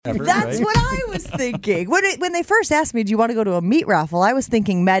That's what I was thinking. When they first asked me, do you want to go to a meat raffle? I was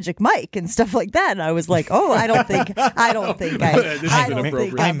thinking Magic Mike and stuff like that. And I was like, oh, I don't think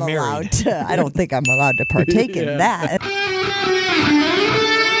I'm allowed to partake in that.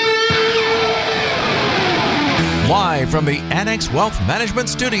 Live from the Annex Wealth Management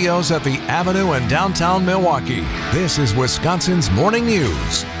Studios at the Avenue in downtown Milwaukee, this is Wisconsin's Morning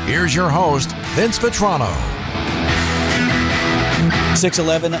News. Here's your host, Vince Vitrano.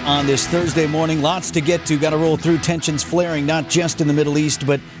 6:11 on this Thursday morning. Lots to get to. Got to roll through. Tensions flaring, not just in the Middle East,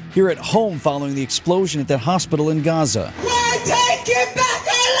 but here at home following the explosion at that hospital in Gaza. We're taking back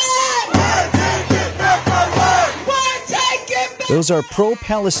our land! We're taking back our land! We're taking back. Those are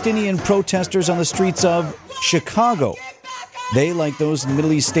pro-Palestinian protesters on the streets of Chicago. They, like those in the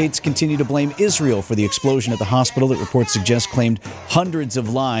Middle East states, continue to blame Israel for the explosion at the hospital that reports suggest claimed hundreds of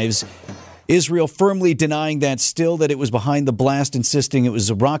lives. Israel firmly denying that still, that it was behind the blast, insisting it was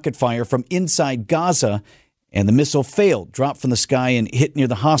a rocket fire from inside Gaza, and the missile failed, dropped from the sky and hit near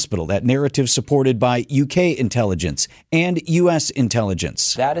the hospital. That narrative supported by UK intelligence and US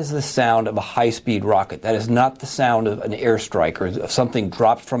intelligence. That is the sound of a high-speed rocket. That is not the sound of an airstrike or of something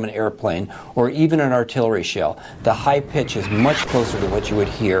dropped from an airplane or even an artillery shell. The high pitch is much closer to what you would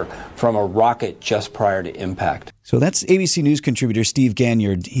hear from a rocket just prior to impact. So that's ABC News contributor Steve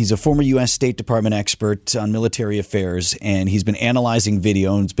Ganyard. He's a former U.S. State Department expert on military affairs, and he's been analyzing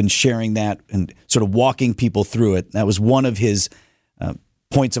video and has been sharing that and sort of walking people through it. That was one of his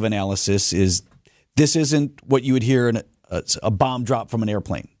points of analysis, is this isn't what you would hear in a bomb drop from an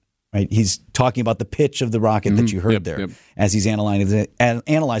airplane. Right? He's talking about the pitch of the rocket that you heard there as he's analyzing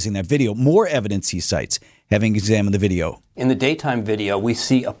that video. More evidence he cites, having examined the video. In the daytime video, we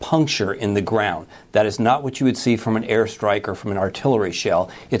see a puncture in the ground. That is not what you would see from an airstrike or from an artillery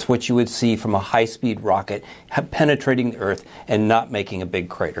shell. It's what you would see from a high-speed rocket penetrating the earth and not making a big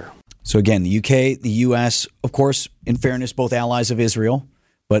crater. So again, the UK, the US, of course, in fairness, both allies of Israel,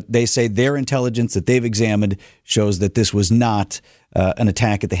 but they say their intelligence that they've examined shows that this was not an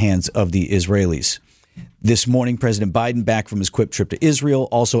attack at the hands of the Israelis. This morning, President Biden, back from his quick trip to Israel,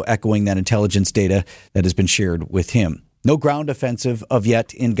 also echoing that intelligence data that has been shared with him. No ground offensive of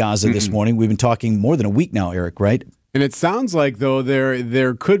yet in Gaza this morning. We've been talking more than a week now, Eric, right? And it sounds like, though,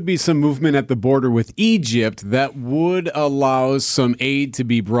 there could be some movement at the border with Egypt that would allow some aid to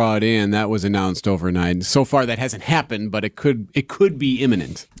be brought in. That was announced overnight. So far, that hasn't happened, but it could be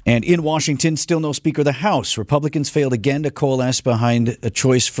imminent. And in Washington, still no Speaker of the House. Republicans failed again to coalesce behind a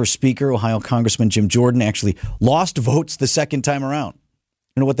choice for Speaker. Ohio Congressman Jim Jordan actually lost votes the second time around.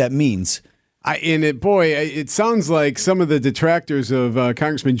 I don't know what that means. It sounds like some of the detractors of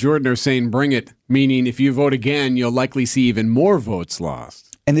Congressman Jordan are saying bring it, meaning if you vote again, you'll likely see even more votes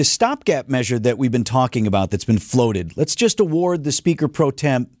lost. And this stopgap measure that we've been talking about that's been floated, let's just award the Speaker pro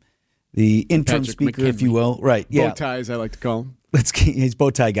temp, the interim Patrick Speaker, McHenry. if you will. Right, yeah. Bow ties, I like to call him. He's bow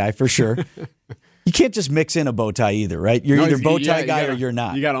tie guy for sure. You can't just mix in a bow tie either, right? You're either bow tie guy or you're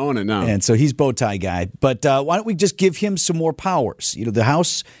not. You got to own it now. And so he's bow tie guy. But why don't we just give him some more powers? You know, the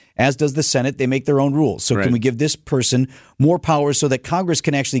House, as does the Senate, they make their own rules. So Can we give this person more powers so that Congress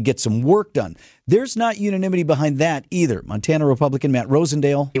can actually get some work done? There's not unanimity behind that either. Montana Republican Matt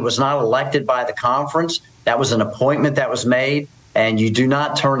Rosendale. He was not elected by the conference. That was an appointment that was made. And you do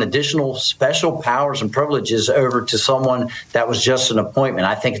not turn additional special powers and privileges over to someone that was just an appointment.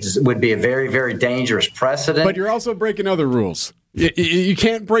 I think it would be a very, very dangerous precedent. But you're also breaking other rules. You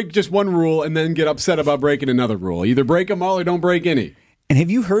can't break just one rule and then get upset about breaking another rule. Either break them all or don't break any. And have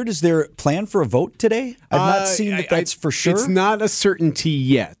you heard, is there a plan for a vote today? I've not seen that's for sure. It's not a certainty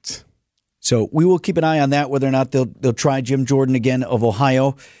yet. So we will keep an eye on that, whether or not they'll try Jim Jordan again of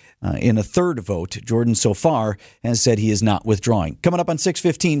Ohio. In a third vote, Jordan so far has said he is not withdrawing. Coming up on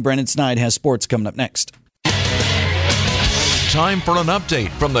 6:15, Brennan Snide has sports coming up next. Time for an update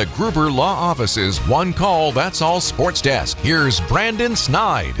from the Gruber Law Office's One Call, That's All Sports Desk. Here's Brandon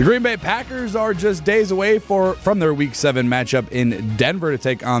Snide. The Green Bay Packers are just days away from their Week 7 matchup in Denver to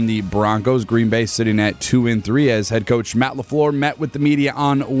take on the Broncos. Green Bay sitting at 2-3 as head coach Matt LaFleur met with the media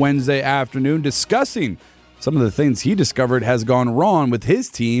on Wednesday afternoon discussing some of the things he discovered has gone wrong with his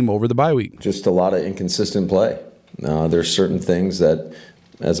team over the bye week. Just a lot of inconsistent play. There's certain things that,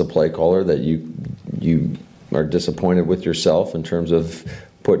 as a play caller, that you are disappointed with yourself in terms of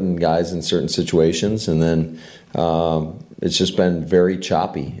putting guys in certain situations, and then it's just been very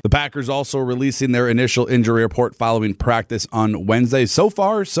choppy. The Packers also releasing their initial injury report following practice on Wednesday. So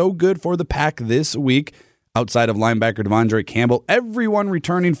far, so good for the Pack this week. Outside of linebacker Devondre Campbell, everyone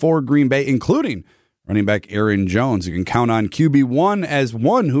returning for Green Bay, including running back Aaron Jones. You can count on QB1 as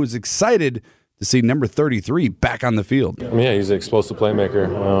one who's excited to see number 33 back on the field. I mean, yeah, he's an explosive playmaker.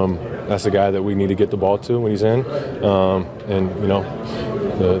 That's a guy that we need to get the ball to when he's in. And, you know,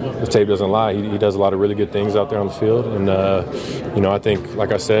 the tape doesn't lie. He does a lot of really good things out there on the field. And, you know, I think,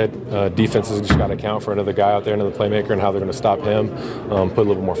 like I said, defenses just got to account for another guy out there, another playmaker, and how they're going to stop him, put a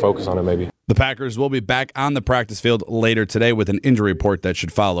little bit more focus on him maybe. The Packers will be back on the practice field later today with an injury report that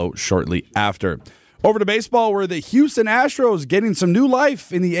should follow shortly after. Over to baseball, where the Houston Astros getting some new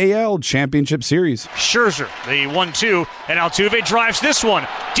life in the AL Championship Series. Scherzer, the 1-2, and Altuve drives this one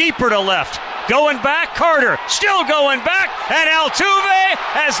deeper to left. Going back, Carter, still going back, and Altuve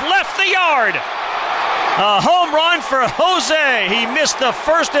has left the yard. A home run for Jose. He missed the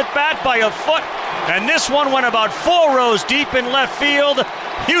first at bat by a foot, and this one went about 4 rows deep in left field.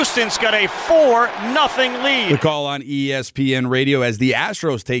 Houston's got a 4-0 lead. The call on ESPN radio as the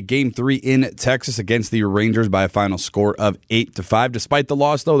Astros take Game 3 in Texas against the Rangers by a final score of 8-5. Despite the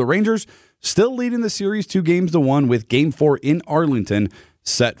loss, though, the Rangers still leading the series 2-1 with Game 4 in Arlington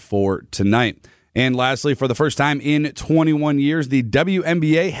set for tonight. And lastly, for the first time in 21 years, the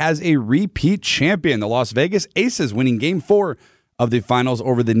WNBA has a repeat champion. The Las Vegas Aces winning Game 4 of the finals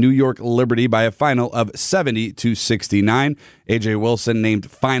over the New York Liberty by a final of 70-69. AJ Wilson named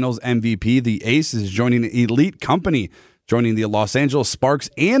Finals MVP. The Aces joining an elite company, joining the Los Angeles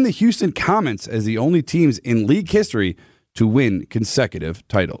Sparks and the Houston Comets as the only teams in league history to win consecutive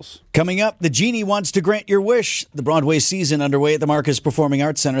titles. Coming up, the Genie wants to grant your wish. The Broadway season underway at the Marcus Performing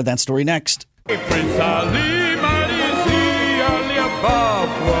Arts Center. That story next. Prince Ali, Marisi,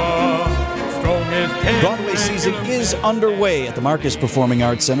 Alibaba, strongest. Broadway season is underway at the Marcus Performing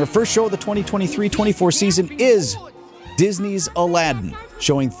Arts Center. First show of the 2023-24 season is Disney's Aladdin,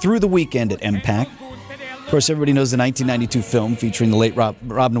 showing through the weekend at MPAC. Of course, everybody knows the 1992 film featuring the late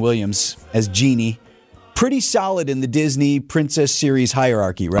Robin Williams as Genie. Pretty solid in the Disney princess series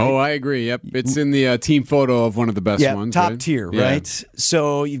hierarchy, right? Oh, I agree. Yep. It's in the team photo of one of the best ones. Top right? tier, Yeah. right?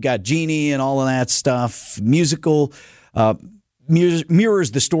 So you've got Genie and all of that stuff. Musical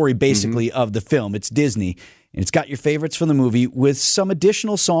mirrors the story, basically, of the film. It's Disney. And it's got your favorites from the movie with some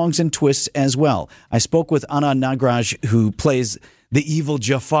additional songs and twists as well. I spoke with Anand Nagraj, who plays the evil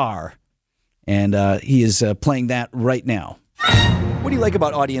Jafar, and he is playing that right now. What do you like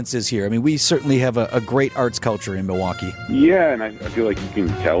about audiences here? I mean, we certainly have a great arts culture in Milwaukee. Yeah, and I feel like you can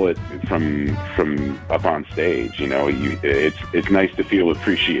tell it from up on stage. You know, it's nice to feel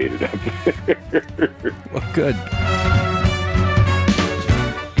appreciated up there. Well, good.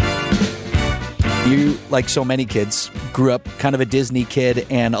 You, like so many kids, grew up kind of a Disney kid,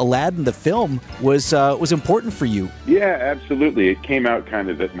 and Aladdin, the film, was important for you. Yeah, absolutely. It came out kind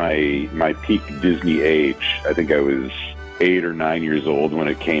of at my peak Disney age. I think I was 8 or 9 years old when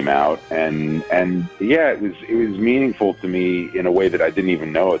it came out, and yeah, it was meaningful to me in a way that I didn't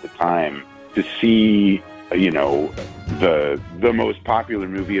even know at the time, to see, you know, the most popular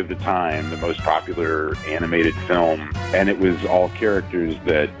movie of the time, the most popular animated film, and it was all characters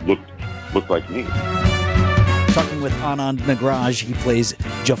that looked like me. Talking with Anand Nagraj, he plays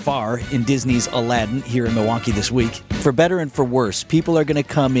Jafar in Disney's Aladdin here in Milwaukee this week. For better and for worse, people are going to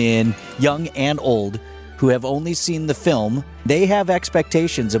come in, young and old, who have only seen the film. They have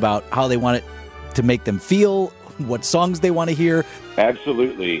expectations about how they want it to make them feel, what songs they want to hear.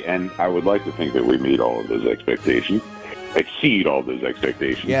 Absolutely, and I would like to think that we meet all of those expectations, exceed all those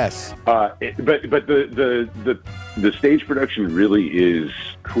expectations. Yes. But the stage production really is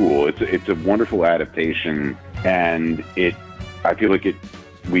cool. It's a wonderful adaptation, and I feel like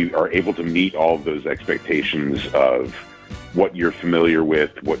we are able to meet all of those expectations of what you're familiar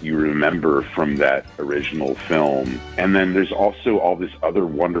with, what you remember from that original film. And then there's also all this other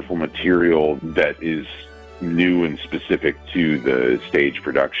wonderful material that is new and specific to the stage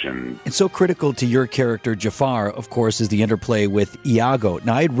production. And so critical to your character, Jafar, of course, is the interplay with Iago.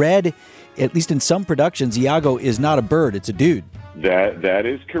 Now, I'd read, at least in some productions, Iago is not a bird, it's a dude. That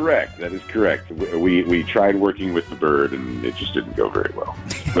is correct. That is correct. We tried working with the bird, and it just didn't go very well.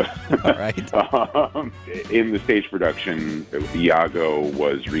 All right. In the stage production, Iago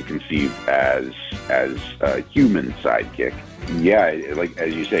was reconceived as a human sidekick. Yeah, like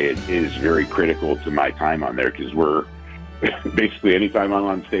as you say, it is very critical to my time on there, because we're basically anytime I'm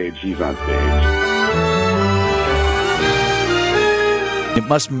on stage, he's on stage. It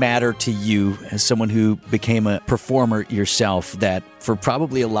must matter to you, as someone who became a performer yourself, that for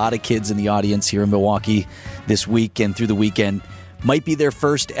probably a lot of kids in the audience here in Milwaukee this week and through the weekend, might be their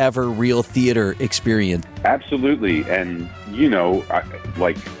first ever real theater experience. Absolutely. And, you know,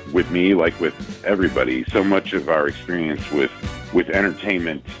 like with me, like with everybody, so much of our experience with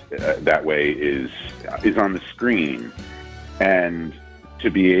entertainment that way is on the screen. And to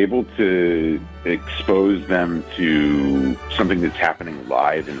be able to expose them to something that's happening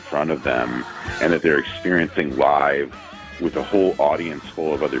live in front of them and that they're experiencing live with a whole audience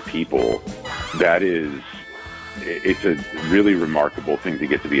full of other people, it's a really remarkable thing to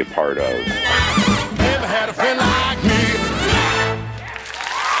get to be a part of. Never had a friend like me.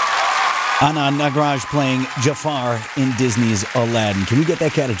 Anand Nagraj playing Jafar in Disney's Aladdin. Can we get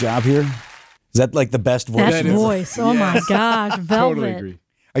that cat a job here? Is that like the best voice? Best voice. Oh my gosh, Velvet. Totally agree.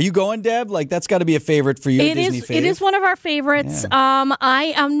 Are you going, Deb? Like that's got to be a favorite for you. It Disney is. fave? It is one of our favorites. Yeah.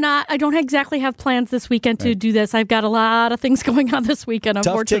 I am not. I don't exactly have plans this weekend to do this. I've got a lot of things going on this weekend. Tough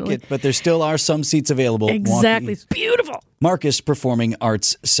Unfortunately, ticket, but there still are some seats available. exactly. It's beautiful. Marcus Performing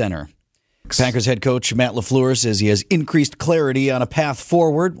Arts Center. Packers head coach Matt LaFleur says he has increased clarity on a path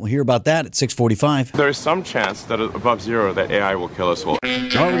forward. We'll hear about that at 6:45. There is some chance that above zero that AI will kill us all. Oh, we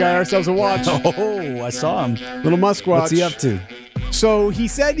got ourselves a watch. Oh, I saw him. Little Musk watch. What's he up to? So he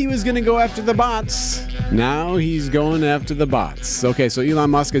said he was going to go after the bots. Now he's going after the bots. Okay, so Elon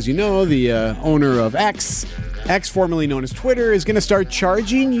Musk, as you know, the owner of X, formerly known as Twitter, is going to start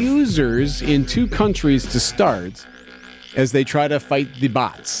charging users in 2 countries to start as they try to fight the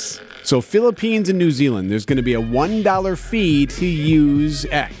bots. So Philippines and New Zealand, there's going to be a $1 fee to use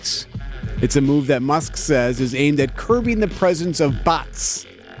X. It's a move that Musk says is aimed at curbing the presence of bots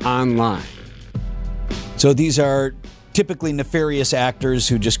online. So these are typically nefarious actors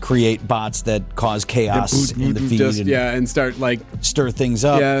who just create bots that cause chaos in the feed. And start like stir things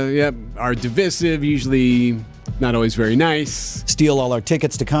up. Yeah, are divisive, usually not always very nice. Steal all our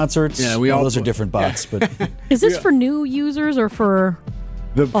tickets to concerts. Yeah, those are different bots. But Is this for new users or for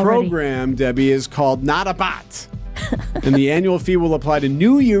the program, Debbie, is called Not a Bot. And the annual fee will apply to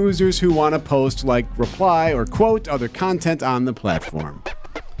new users who want to post, like, reply or quote other content on the platform.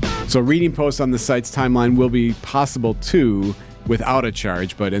 So reading posts on the site's timeline will be possible, too, without a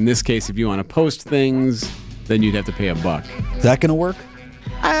charge. But in this case, if you want to post things, then you'd have to pay $1. Is that going to work?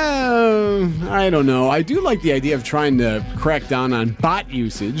 I don't know. I do like the idea of trying to crack down on bot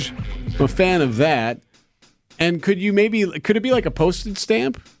usage. I'm a fan of that. And could it be like a postage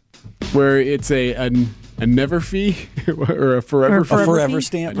stamp where it's a never fee or a forever fee? A forever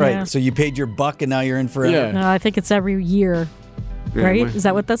stamp, right. Yeah. So you paid your $1 and now you're in forever. Yeah. No, I think it's every year. Right? Is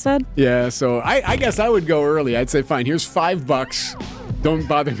that what that said? Yeah, so I guess I would go early. I'd say, fine, here's $5. Don't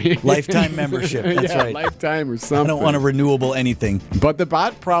bother me. Lifetime membership. That's right. Lifetime or something. I don't want a renewable anything. But the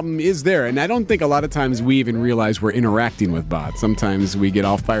bot problem is there, and I don't think a lot of times we even realize we're interacting with bots. Sometimes we get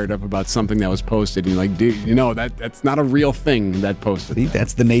all fired up about something that was posted, and you're like, dude, that's not a real thing that posted. See,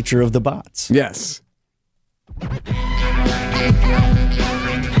 that's the nature of the bots. Yes.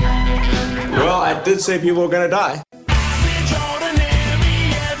 Well, I did say people were going to die.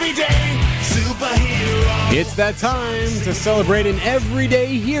 It's that time to celebrate an everyday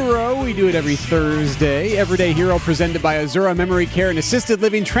hero. We do it every Thursday. Everyday Hero presented by Azura Memory Care and Assisted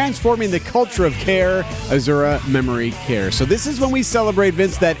Living, transforming the culture of care. Azura Memory Care. So this is when we celebrate,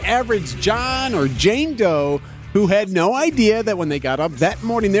 Vince, that average John or Jane Doe who had no idea that when they got up that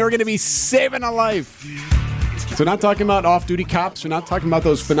morning they were going to be saving a life. So we're not talking about off-duty cops. We're not talking about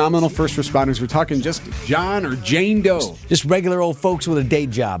those phenomenal first responders. We're talking just John or Jane Doe. Just regular old folks with a day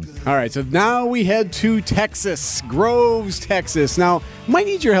job. All right, so now we head to Texas, Groves, Texas. Now, might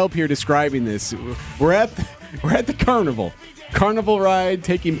need your help here describing this. We're at the carnival. Carnival ride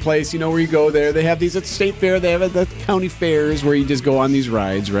taking place, where you go there. They have these at State Fair. They have at the county fairs where you just go on these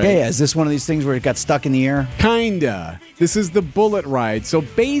rides, right? Yeah. Is this one of these things where it got stuck in the air? Kinda. This is the bullet ride. So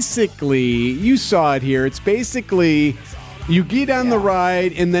basically, you saw it here. It's basically you get on the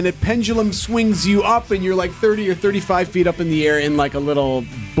ride and then it pendulum swings you up and you're like 30 or 35 feet up in the air in like a little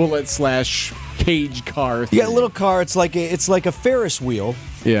bullet / cage car thing. You got a little car. It's like a Ferris wheel.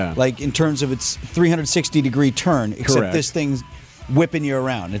 Yeah. Like in terms of its 360-degree turn, except Correct. This thing's whipping you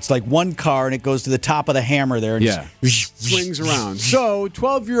around. It's like one car and it goes to the top of the hammer there and just swings around. So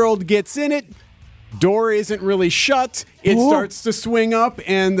 12-year-old gets in it. Door isn't really shut. It starts to swing up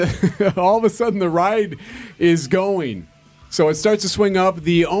and all of a sudden the ride is going. So it starts to swing up.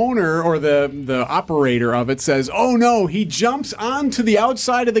 The owner or the operator of it says, oh, no, he jumps onto the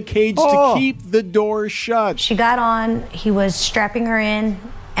outside of the cage to keep the door shut. She got on. He was strapping her in,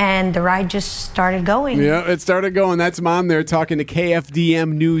 and the ride just started going. Yeah, it started going. That's Mom there talking to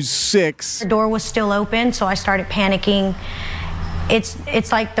KFDM News 6. The door was still open, so I started panicking.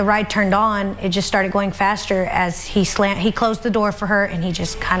 It's like the ride turned on. It just started going faster as he closed the door for her, and he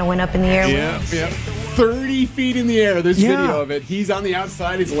just kind of went up in the air. Yeah. 30 feet in the air. There's video of it. He's on the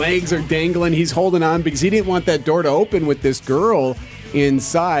outside. His legs are dangling. He's holding on because he didn't want that door to open with this girl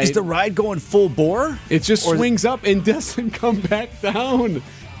inside. Is the ride going full bore? It just swings up and doesn't come back down.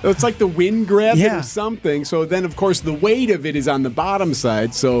 It's like the wind grabbed it or something. So then, of course, the weight of it is on the bottom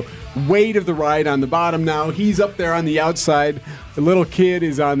side. So weight of the ride on the bottom now. He's up there on the outside. The little kid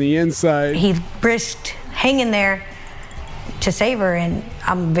is on the inside. He risked hanging there to save her, and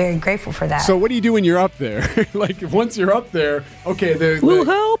I'm very grateful for that. So what do you do when you're up there? Like, once you're up there, okay, Will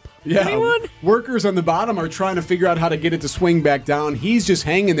help? Yeah, Anyone? Workers on the bottom are trying to figure out how to get it to swing back down. He's just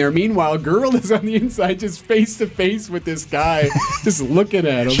hanging there. Meanwhile, girl is on the inside, just face to face with this guy, just looking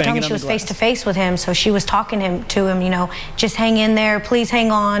at him. She told me she was face to face with him, so she was talking to him, just hang in there, please hang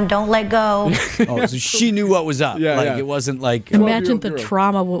on, don't let go. So she knew what was up. It wasn't like... Imagine the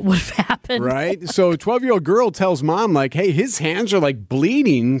trauma what would have happened. Right? So 12-year-old girl tells mom, like, hey, his hands are like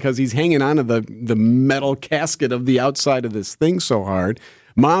bleeding because he's hanging onto the metal casket of the outside of this thing so hard.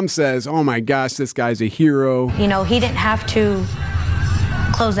 Mom says, oh my gosh, this guy's a hero. He didn't have to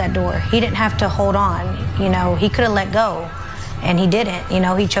close that door. He didn't have to hold on. He could have let go, and he didn't.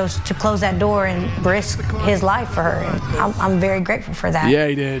 He chose to close that door and risk his life for her. And I'm very grateful for that. Yeah,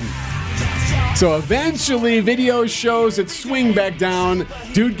 he did. So eventually, video shows it swing back down.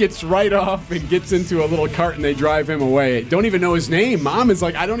 Dude gets right off and gets into a little cart, and they drive him away. Don't even know his name. Mom is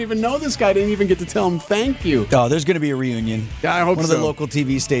like, I don't even know this guy. Didn't even get to tell him thank you. Oh, there's going to be a reunion. Yeah, I hope One of the local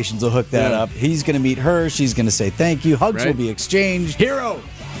TV stations will hook that up. He's going to meet her. She's going to say thank you. Hugs will be exchanged. Hero.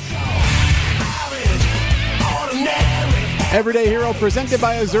 Everyday Hero, presented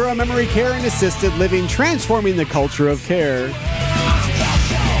by Azura Memory Care and Assisted Living, transforming the culture of care.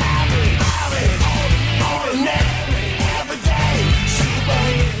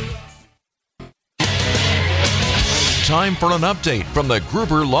 Time for an update from the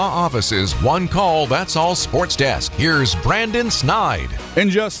Gruber Law Office's One Call, That's All Sports Desk. Here's Brandon Snide. In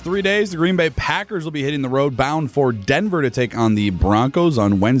just 3 days, the Green Bay Packers will be hitting the road bound for Denver to take on the Broncos.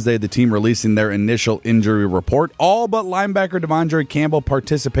 On Wednesday, the team releasing their initial injury report. All but linebacker Devondre Campbell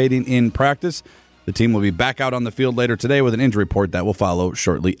participating in practice. The team will be back out on the field later today with an injury report that will follow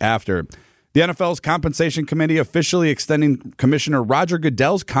shortly after. The NFL's Compensation Committee officially extending Commissioner Roger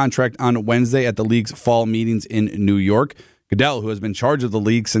Goodell's contract on Wednesday at the league's fall meetings in New York. Goodell, who has been in charge of the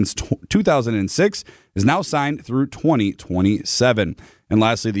league since 2006, is now signed through 2027. And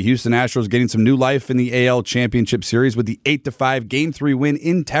lastly, the Houston Astros getting some new life in the AL Championship Series with the 8-5 Game 3 win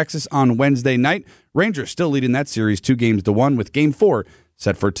in Texas on Wednesday night. Rangers still leading that series 2-1 with Game 4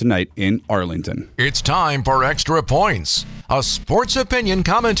 set for tonight in Arlington. It's time for Extra Points, a sports opinion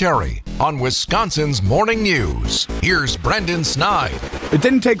commentary on Wisconsin's morning news. Here's Brendan Snide. It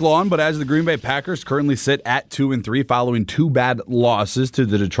didn't take long, but as the Green Bay Packers currently sit at 2-3 following two bad losses to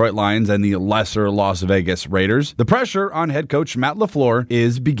the Detroit Lions and the lesser Las Vegas Raiders, the pressure on head coach Matt LaFleur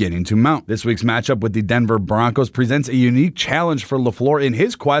is beginning to mount. This week's matchup with the Denver Broncos presents a unique challenge for LaFleur in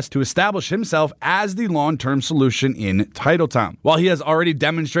his quest to establish himself as the long-term solution in Titletown. While he has already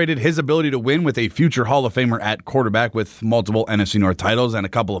demonstrated his ability to win with a future Hall of Famer at quarterback with multiple NFC North titles and a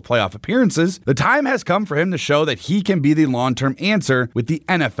couple of playoff appearances, the time has come for him to show that he can be the long-term answer with the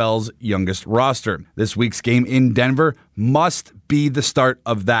NFL's youngest roster. This week's game in Denver must be the start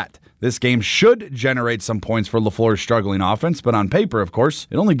of that. This game should generate some points for LaFleur's struggling offense, but on paper, of course,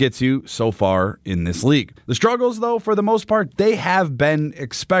 it only gets you so far in this league. The struggles, though, for the most part, they have been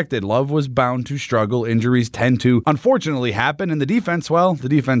expected. Love was bound to struggle. Injuries tend to, unfortunately, happen. And the defense, well, the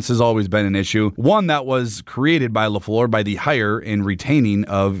defense has always been an issue. One that was created by LaFleur by the hire and retaining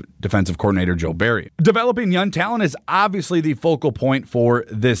of defensive coordinator Joe Barry. Developing young talent is obviously the focal point for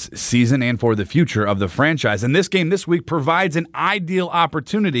this season and for the future of the franchise. And this game this week provides an ideal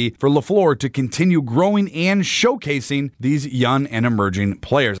opportunity for LaFleur to continue growing and showcasing these young and emerging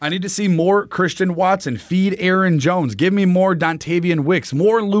players. I need to see more Christian Watson, feed Aaron Jones, give me more Dontavian Wicks,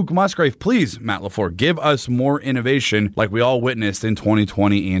 more Luke Musgrave. Please, Matt LaFleur, give us more innovation like we all witnessed in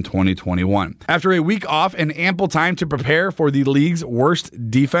 2020 and 2021. After a week off and ample time to prepare for the league's worst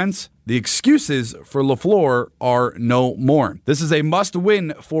defense, the excuses for LaFleur are no more. This is a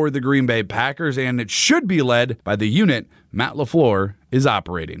must-win for the Green Bay Packers, and it should be led by the unit Matt LaFleur is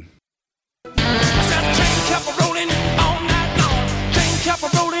operating.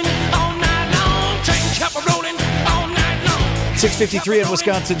 6:53 on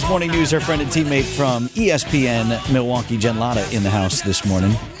Wisconsin's Morning News. Our friend and teammate from ESPN Milwaukee, Jen Lada, in the house this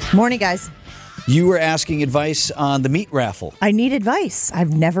morning. Morning, guys. You were asking advice on the meat raffle. I need advice.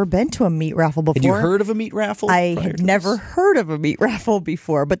 I've never been to a meat raffle before. Had you heard of a meat raffle? I had never heard of a meat raffle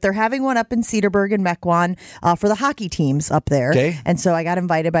before, but they're having one up in Cedarburg and Mequon for the hockey teams up there. Okay. And so I got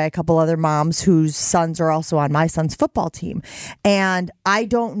invited by a couple other moms whose sons are also on my son's football team. And I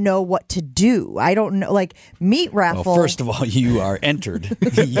don't know what to do. I don't know, like, meat raffle. Well, first of all, you are entered.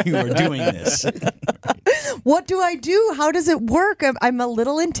 You are doing this. What do I do? How does it work? I'm a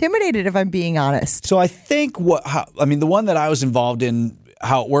little intimidated, if I'm being honest. So I think the one that I was involved in,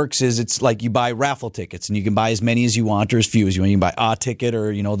 how it works is it's like you buy raffle tickets and you can buy as many as you want or as few as you want. You can buy a ticket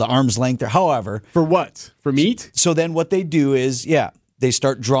or, the arm's length or however. For what? For meat? So then what they do is, they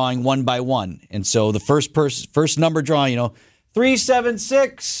start drawing one by one. And so the first number drawing,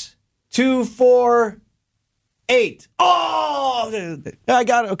 376 248. Oh, I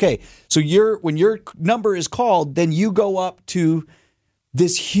got it. Okay. So when your number is called, then you go up to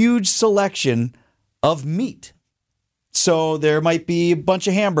this huge selection of meat. So there might be a bunch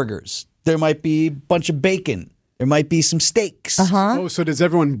of hamburgers. There might be a bunch of bacon. There might be some steaks. Oh, so does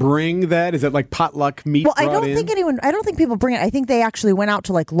everyone bring that? Is that like potluck meat? Well, I don't think people bring it. I think they actually went out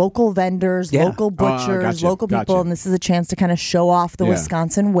to like local vendors, local butchers, local people, and this is a chance to kind of show off the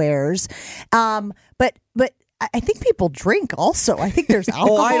Wisconsin wares. But I think people drink also. I think there's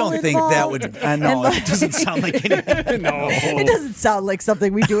alcohol I don't think that would. No, And it doesn't sound like anything. No. It doesn't sound like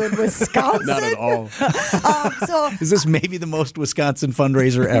something we do in Wisconsin. Not at all. Is this maybe the most Wisconsin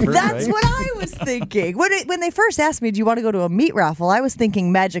fundraiser ever? That's right? what I was thinking. When they first asked me, do you want to go to a meat raffle? I was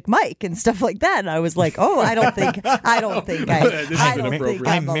thinking Magic Mike and stuff like that. And I was like, I don't think I'm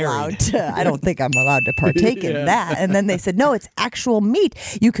allowed to partake in that. And then they said, no, it's actual meat.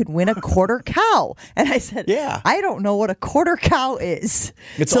 You could win a quarter cow. And I said, I don't know what a quarter cow is.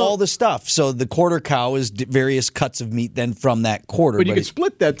 It's all the stuff. So the quarter cow is various cuts of meat then from that quarter. But you could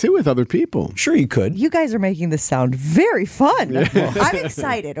split that too with other people. Sure you could. You guys are making this sound very fun. I'm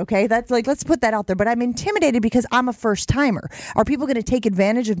excited, okay? That's like, let's put that out there. But I'm intimidated because I'm a first timer. Are people going to take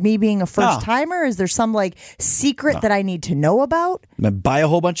advantage of me being a first timer? Is there some like secret that I need to know about? Buy a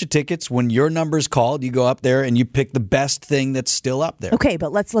whole bunch of tickets. When your number's called, you go up there and you pick the best thing that's still up there. Okay,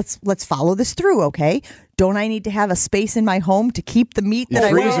 but let's follow this through, okay? Don't I need to have a space in my home to keep the meat that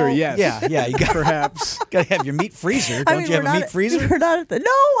I freezer? want? Yes. Yeah. You got perhaps got to have your meat freezer. Don't you have a meat freezer? No,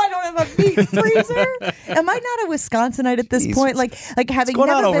 I don't have a meat freezer. Am I not a Wisconsinite at this point? Like having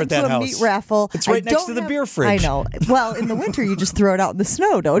never been to a meat raffle. It's right next to the beer fridge. I know. Well, in the winter you just throw it out in the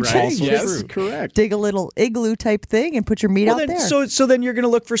snow, don't you? Yes, correct. Dig a little igloo type thing and put your meat out there. So then you're going to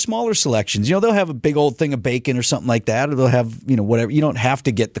look for smaller selections. They'll have a big old thing of bacon or something like that, or they'll have whatever. You don't have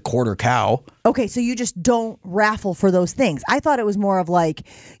to get the quarter cow. Okay, so you just don't raffle for those things. I thought it was more of like,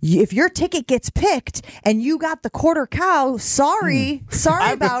 if your ticket gets picked and you got the quarter cow, sorry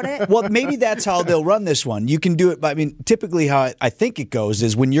about it. Well, maybe that's how they'll run this one. You can do it, but typically how I think it goes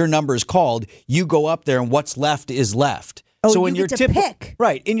is when your number is called, you go up there and what's left is left. Oh, so you get to pick.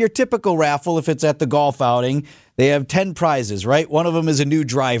 Right. In your typical raffle, if it's at the golf outing, they have 10 prizes, right? One of them is a new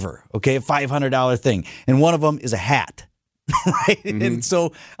driver, okay, a $500 thing. And one of them is a hat. Right. Mm-hmm. And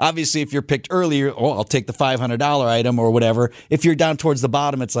so obviously if you're picked earlier, I'll take the $500 item or whatever. If you're down towards the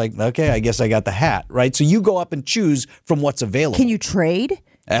bottom, it's like, okay, I guess I got the hat. Right. So you go up and choose from what's available. Can you trade?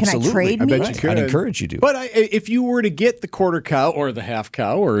 Absolutely. Can I trade meat? I bet you could. I'd encourage you to. But if you were to get the quarter cow or the half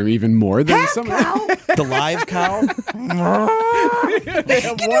cow or even more, then cow? The live cow? They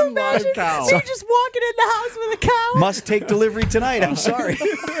have one live cow. So you're just walking in the house with a cow? Must take delivery tonight. I'm sorry.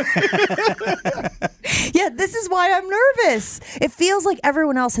 Yeah, this is why I'm nervous. It feels like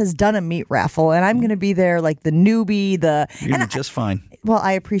everyone else has done a meat raffle, and I'm going to be there like the newbie. You're going to be just fine. Well,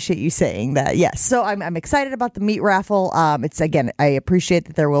 I appreciate you saying that. Yes. So I'm excited about the meat raffle. I appreciate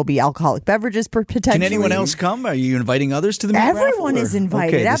that there will be alcoholic beverages potentially. Can anyone else come? Are you inviting others to the meat raffle? Everyone is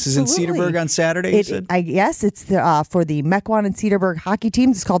invited. Okay, this Absolutely. is in Cedarburg on Saturday, Yes, it's for the Mequon and Cedarburg hockey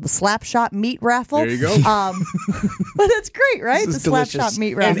teams. It's called the Slap Shot Meat Raffle. There you go. But that's great, right? This the is Slap delicious. Shot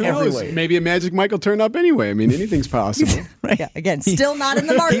Meat Raffle. And who knows? Maybe a Magic Mike will turn up anyway. I mean, anything's possible. Right. Yeah, again, still not in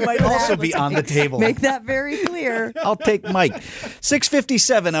the market. He might for that. also be on the table. Make that very clear. I'll take Mike.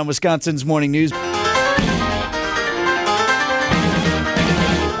 6:57 on Wisconsin's Morning News.